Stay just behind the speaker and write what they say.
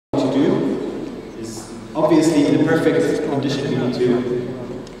to do is, obviously, in a perfect condition, we need to.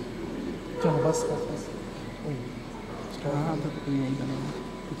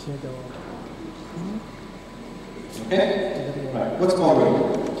 Okay? Right. What's bothering you?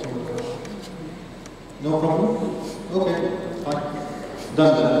 No problem? Okay, fine.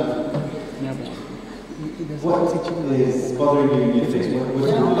 Done that. What is bothering you in your face? What would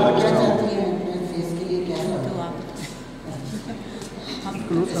you like to know?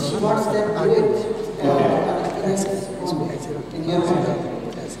 What's that good?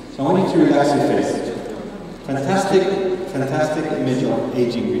 So I want you to relax your face. Fantastic image of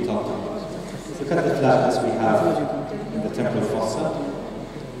aging we talked about. Look at the flatness we have in the temporal fossa.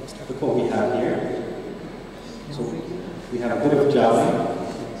 Look what we have here. So we have a bit of jowling,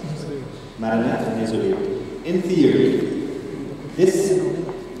 marinette, and nasolabial. In theory, this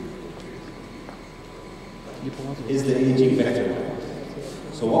is the aging vector.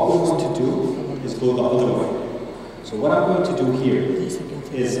 So what we want to do is go the other way. So what I'm going to do here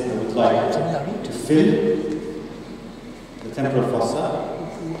is I would like to fill the temporal fossa.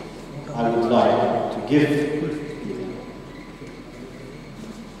 I would like to give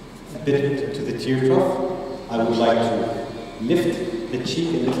a bit to the tear trough. I would like to lift the cheek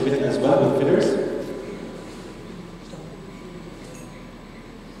a little bit as well with fillers.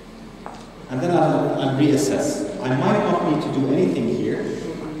 And then I'll reassess. I might not need to do anything here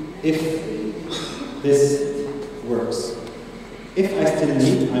if this works. If I still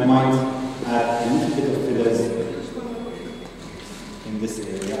need, I might add a little bit of fillers in this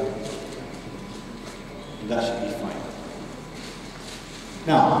area. And that should be fine.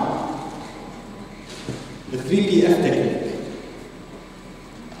 Now, the 3PF technique.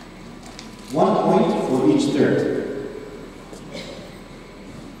 1 point for each third.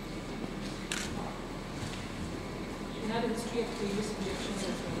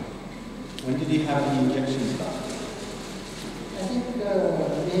 When did he have the injections done? I think they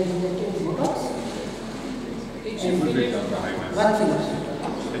injected Botox. One finish.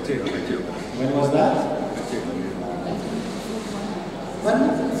 When was that? 1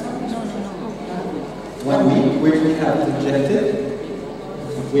 week. 1 week. Where did he have it injected?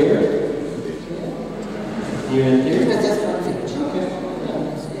 Where? Here and It here? was just 1 finish.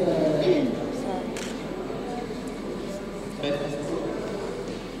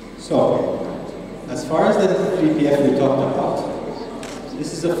 So, as far as the 3PF we talked about, this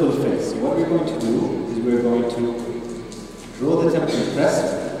is a full face. So what we're going to do is we're going to draw the temporal crest.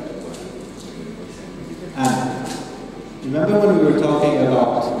 And remember when we were talking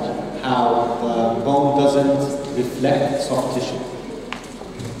about how the bone doesn't reflect soft tissue?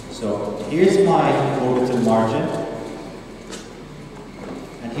 So here's my orbital margin,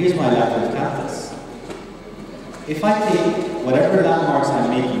 and here's my lateral canthus. If I take whatever landmarks I'm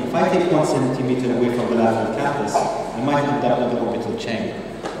making, if I take 1 centimeter away from the lateral canthus, I might end up with an orbital chain.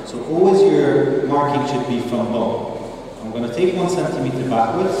 So always your marking should be from bone. I'm going to take 1 centimeter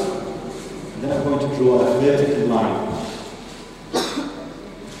backwards, and then I'm going to draw a vertical line.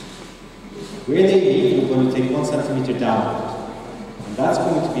 Where they meet, I'm going to take 1 centimeter downward. And that's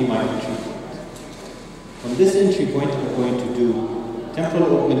going to be my entry point. From this entry point, I'm going to do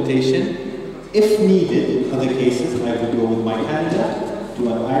temporal augmentation. If needed, in other cases, I would go with my candida,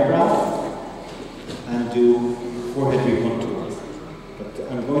 do an eyebrow, and do forehead recontour. But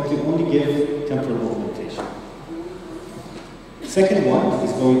I'm going to only give temporal augmentation. Second one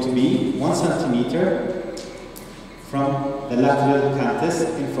is going to be 1 centimeter from the lateral canthus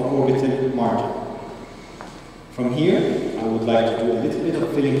infraorbital margin. From here, I would like to do a little bit of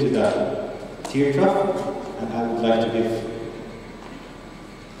filling to the tear trough, and I would like to give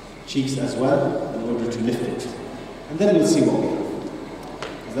cheeks as well in order to lift it. And then we'll see what we have.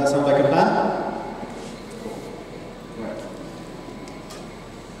 Does that sound like a plan? Right.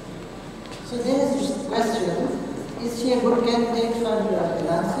 So there is this question. Is she a good candidate for a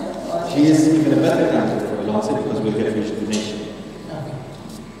lancet? She is even a better candidate for a lancet because we'll get rejuvenation. Okay.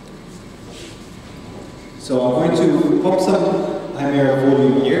 So I'm going to pop some Hyamira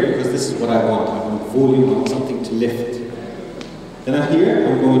volume here because this is what I want. I want volume, I want something to lift. Then here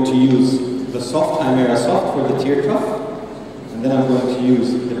I'm going to use the soft Hyamira soft for the tear trough, and then I'm going to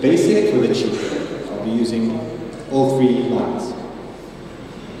use the basic for the cheek. So I'll be using all 3 lines.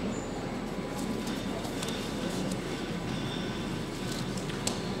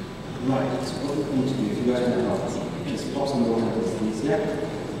 Right, so what we're going to do, if you guys want to help, just pop some water into anesthesia.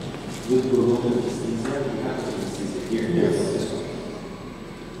 We'll do a little bit of anesthesia. We have to do anesthesia here. Here, this one.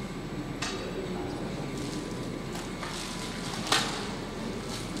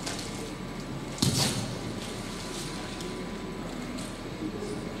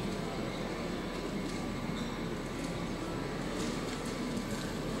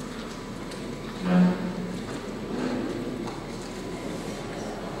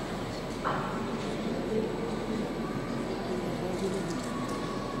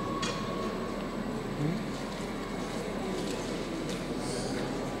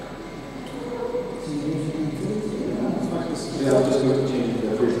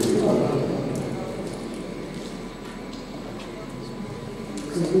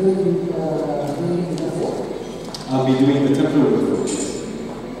 So you will be doing the foot? I'll be doing the temporal approach.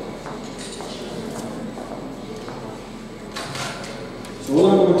 So all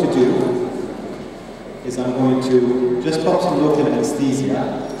I'm going to do is I'm going to just pop some local anesthesia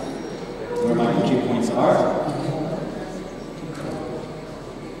where my entry points are.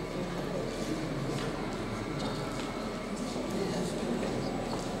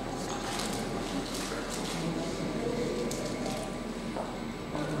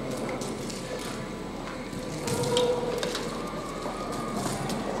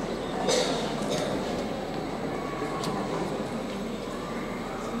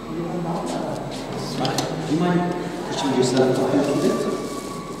 Do you mind pushing yourself up a little bit?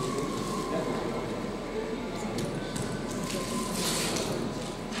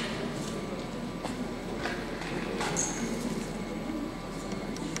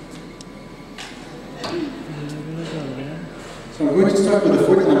 So I'm going to start with the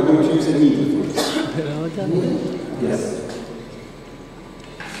foot and I'm going to use a needle for this. Yes.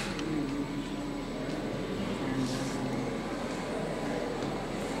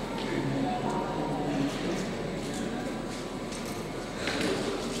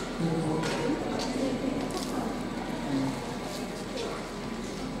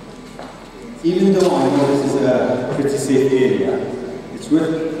 Even though I know this is a pretty safe area, it's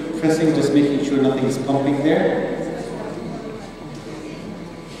worth pressing, just making sure nothing is pumping there.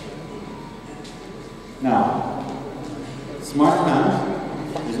 Now, smart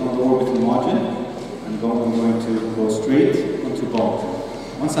hand is on the orbital margin, and I'm going to go straight onto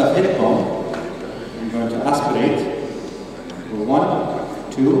bone. Once I've hit bone, I'm going to aspirate for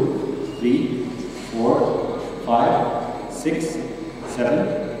 1, 2, 3, 4, 5, 6,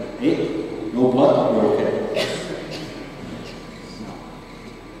 7, 8. No blood, we're okay.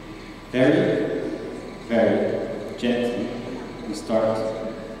 Very, very gently, we start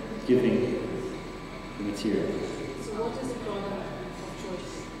giving the material. So what is the product of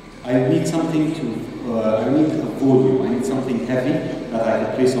choice? I need something I need a volume, I need something heavy that I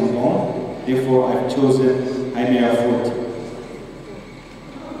can place on bone. Therefore, I've chosen Hyamira 40.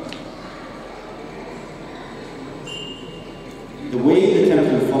 The way the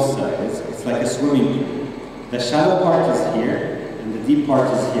temporal fossa is, it's like a swimming pool. The shallow part is here, and the deep part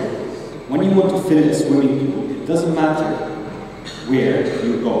is here. When you want to fill a swimming pool, it doesn't matter where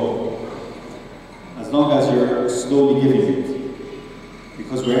you go, as long as you're slowly giving it.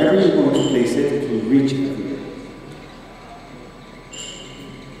 Because wherever you're going to place it, it will reach everywhere.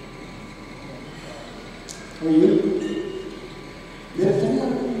 How are you? Good?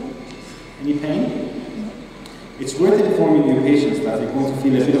 Any pain? It's worth informing your patients that they're going to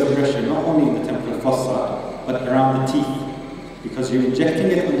feel a bit of pressure not only in the temporal fossa, but around the teeth, because you're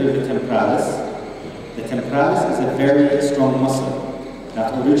injecting it under the temporalis. The temporalis is a very strong muscle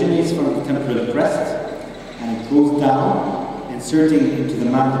that originates from the temporal crest and it goes down, inserting into the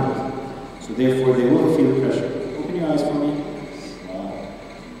mandible. So therefore, they will feel pressure. Open your eyes for me. Wow,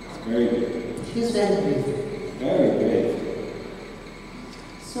 it's very good. He's very brave. Very brave.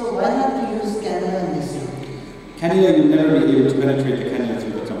 So why not to use cannula in this? Cannula, you'll never be able to penetrate the cannula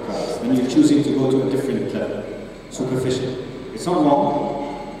through the temporalis. Then you're choosing to go to a different level, superficial. It's not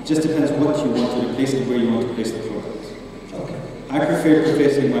wrong, it just depends what you want to replace and where you want to place the product. Okay. I prefer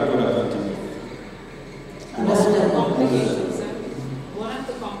placing my product underneath. What are the complications? One of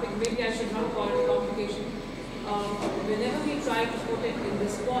the complications, maybe I should not call it complication. Whenever we try to put it in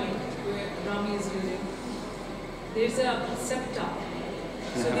this point where Rami is using, there's a septa.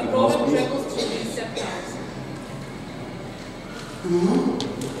 So the product travels through these septals.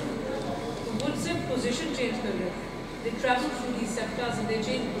 Would say position change color? They travel through these septals and they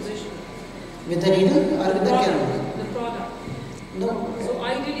change position. With the needle or with the cannula? The product. No. So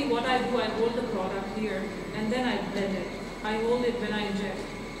ideally what I do, I hold the product here and then I blend it. I hold it when I inject.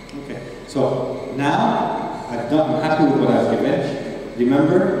 Okay, so now I'm happy with what I've given.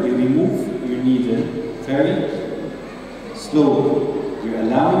 Remember, you remove your needle very slowly. You're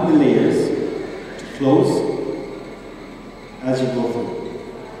allowing the layers to close as you go through.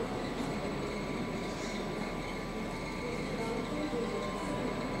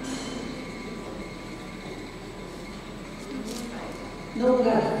 No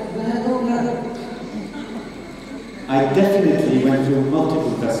blood. No blood. I definitely went through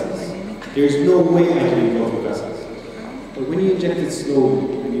multiple vessels. There's no way I can go through vessels. But when you inject it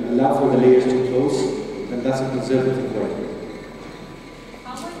slowly and you allow for the layers to close, then that's a conservative way.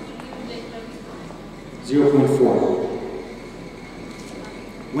 How much do you inject every 0.4.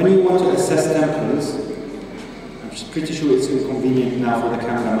 When you want to assess temporals, I'm pretty sure it's inconvenient now for the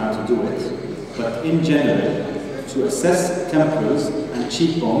cameraman to do it, but in general, to assess temples and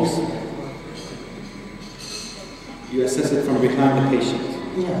cheekbones, you assess it from behind the patient.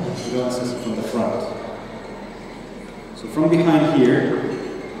 Yeah. You don't assess it from the front. So from behind here,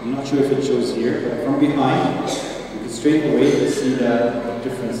 I'm not sure if it shows here, but from behind, you can straight away see the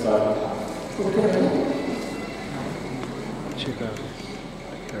different style. Okay. Check out.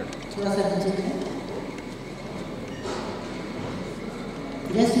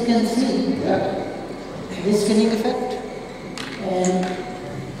 Yes, you can see this skinning effect, and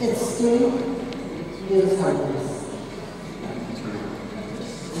it's still gives hardness.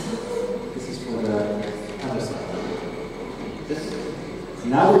 This is for the other side.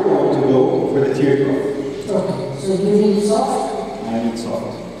 Now we're going to go for the teardrop. Okay, so you need soft? I need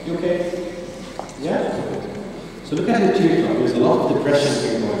soft. You okay? Yeah? So look at the teardrop. There's a lot of depression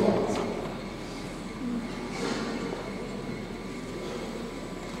here going on.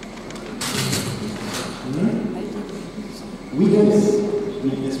 Weakness.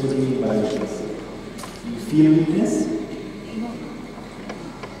 Weakness, what do you mean by weakness? Do you feel weakness?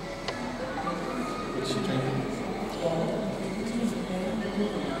 What's she drinking?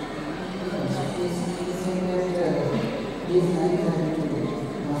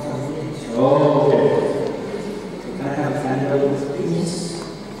 Oh, okay. So can I have a sandal, please?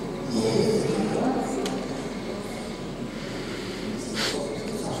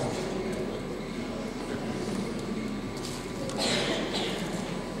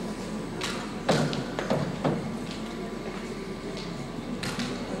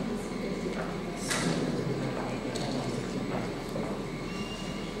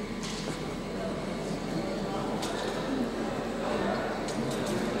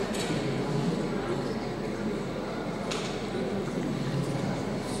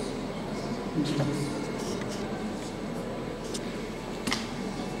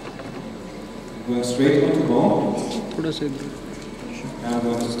 Going straight onto bone. Now I'm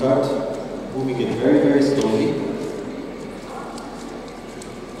going to start moving it very, very slowly.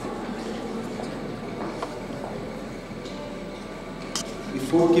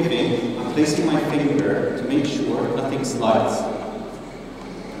 Before giving, I'm placing my finger to make sure nothing slides.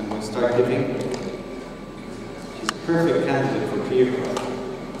 I'm going to start giving. She's a perfect candidate for pre-growth.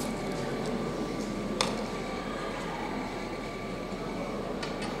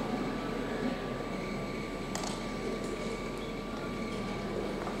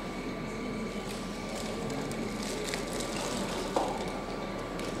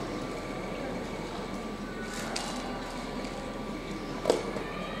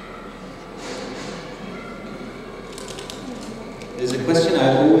 There's a question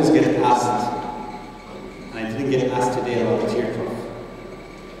I always get asked, and I didn't get asked today about the teardrop.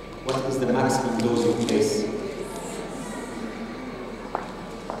 What is the maximum dose you place?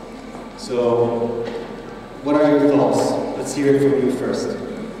 So, what are your thoughts? Let's hear it from you first.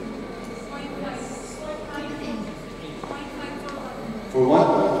 For one?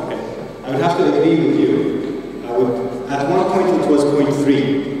 Okay. I would have to agree with you. At one point it was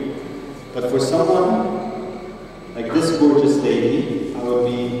 0.3, but for someone like this gorgeous lady, I would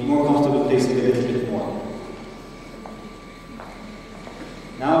be more comfortable placing a little bit more.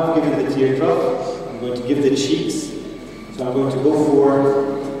 Now I've given the teardrop, I'm going to give the cheeks. So I'm going to go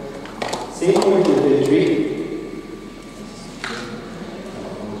for same point of entry.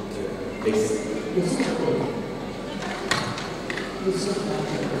 Base.